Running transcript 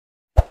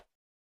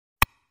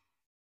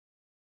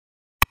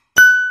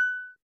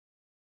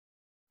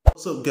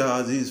What's up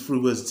guys, this is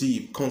Freeways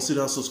Deep.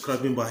 Consider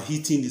subscribing by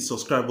hitting the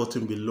subscribe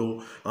button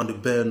below and the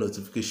bell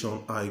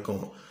notification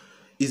icon.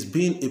 It's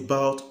been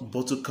about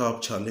bottle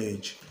cap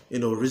challenge.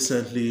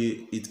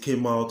 Recently it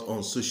came out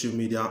on social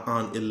media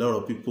and a lot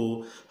of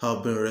people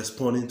have been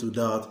responding to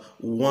that,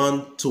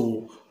 want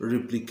to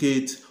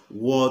replicate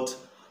what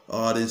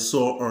they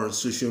saw on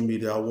social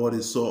media, what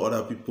they saw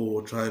other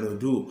people trying to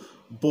do.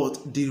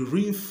 But the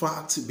real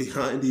fact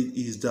behind it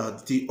is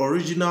that the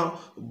original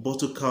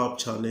bottle cap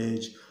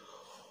challenge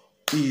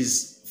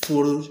is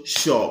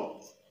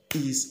Photoshop,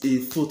 is a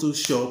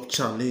Photoshop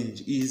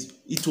challenge.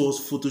 It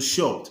was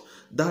photoshopped.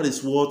 That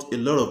is what a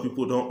lot of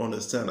people don't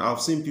understand. I've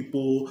seen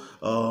people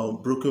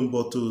broken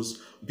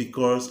bottles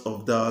because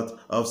of that.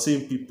 I've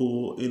seen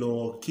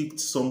people kicked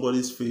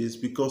somebody's face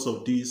because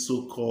of this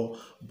so-called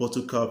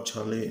bottle cap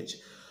challenge.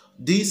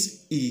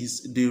 This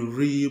is the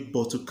real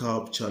bottle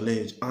cap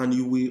challenge, and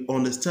you will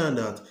understand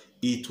that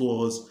it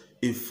was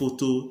a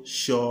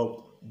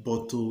Photoshop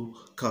bottle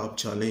cap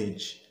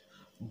challenge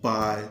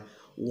by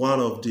one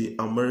of the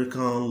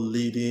American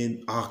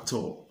leading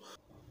actor.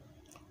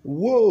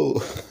 Whoa,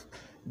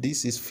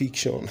 this is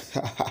fiction.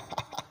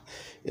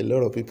 A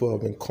lot of people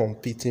have been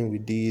competing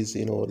with this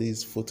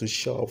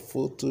Photoshop.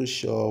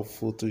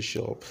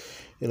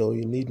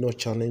 You need not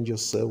challenge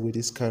yourself with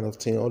this kind of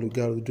thing. All you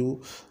gotta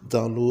do,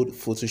 download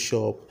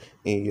Photoshop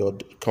in your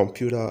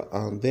computer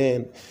and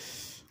then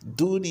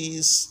do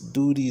this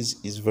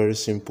is very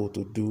simple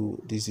to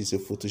do. This is a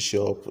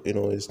Photoshop.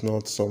 It's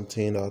not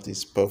something that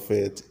is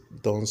perfect.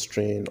 Don't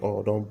strain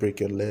or don't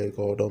break your leg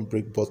or don't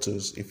break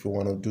bottles if you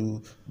want to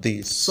do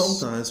this.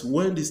 Sometimes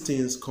when these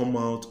things come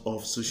out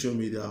of social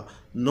media,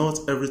 not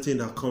everything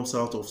that comes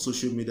out of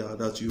social media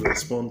that you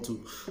respond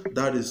to,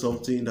 that is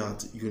something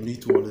that you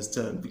need to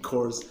understand,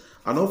 because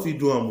I know if you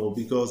do more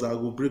because I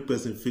will break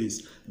person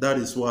face. That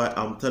is why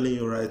I'm telling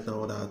you right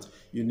now that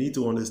you need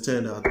to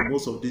understand that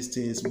most of these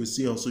things we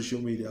see on social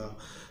media,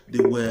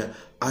 they were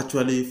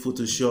actually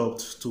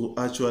photoshopped to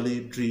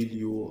actually drill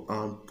you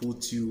and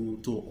put you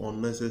to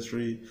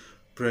unnecessary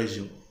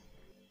pressure.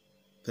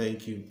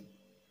 Thank you.